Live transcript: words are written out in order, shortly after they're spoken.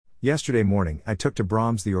Yesterday morning I took to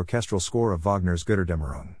Brahms the orchestral score of Wagner's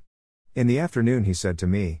Götterdämmerung. In the afternoon he said to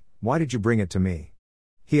me, "Why did you bring it to me?"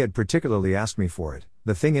 He had particularly asked me for it.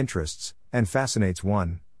 The thing interests, and fascinates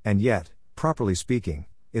one, and yet, properly speaking,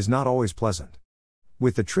 is not always pleasant.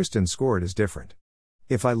 With the Tristan score it is different.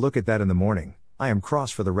 If I look at that in the morning, I am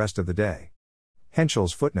cross for the rest of the day.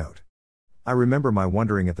 Henschel's footnote. I remember my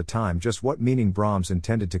wondering at the time just what meaning Brahms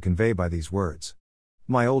intended to convey by these words.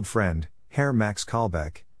 My old friend, Herr Max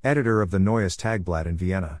Kalbeck, editor of the Neues Tagblatt in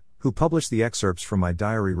Vienna, who published the excerpts from my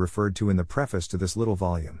diary referred to in the preface to this little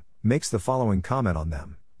volume, makes the following comment on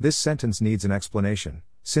them. This sentence needs an explanation,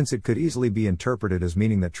 since it could easily be interpreted as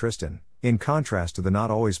meaning that Tristan, in contrast to the not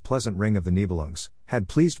always pleasant ring of the Nibelungs, had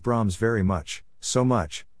pleased Brahms very much, so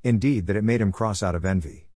much, indeed, that it made him cross out of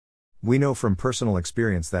envy. We know from personal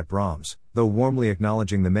experience that Brahms, though warmly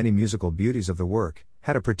acknowledging the many musical beauties of the work,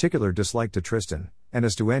 had a particular dislike to Tristan, and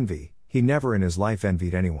as to envy, he never in his life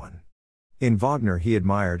envied anyone. In Wagner he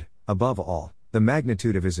admired, above all, the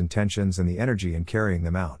magnitude of his intentions and the energy in carrying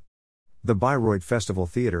them out. The Bayreuth Festival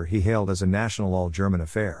Theatre he hailed as a national all-German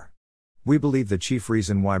affair. We believe the chief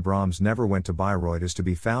reason why Brahms never went to Bayreuth is to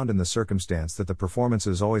be found in the circumstance that the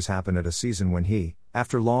performances always happen at a season when he,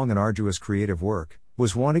 after long and arduous creative work,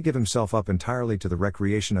 was wont to give himself up entirely to the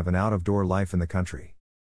recreation of an out-of-door life in the country.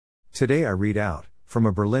 Today I read out, from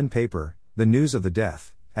a Berlin paper, the news of the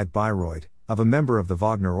death, at Bayreuth, of a member of the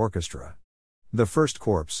Wagner Orchestra. The first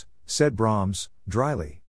corpse, said Brahms,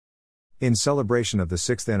 dryly. In celebration of the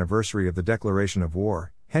 6th anniversary of the declaration of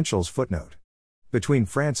war, Henschel's footnote. Between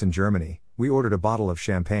France and Germany, we ordered a bottle of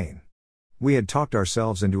champagne. We had talked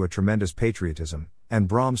ourselves into a tremendous patriotism, and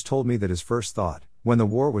Brahms told me that his first thought, when the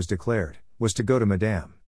war was declared, was to go to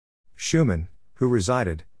Madame Schumann, who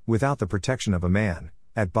resided, without the protection of a man,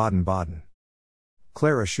 at Baden-Baden.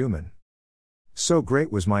 Clara Schumann. So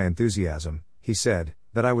great was my enthusiasm, he said,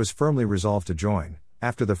 that I was firmly resolved to join,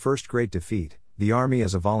 after the first great defeat, the army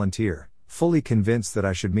as a volunteer, fully convinced that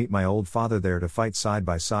I should meet my old father there to fight side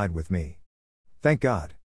by side with me. Thank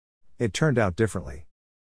God. It turned out differently.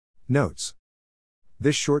 Notes.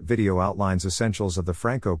 This short video outlines essentials of the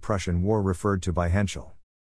Franco-Prussian War referred to by Henschel.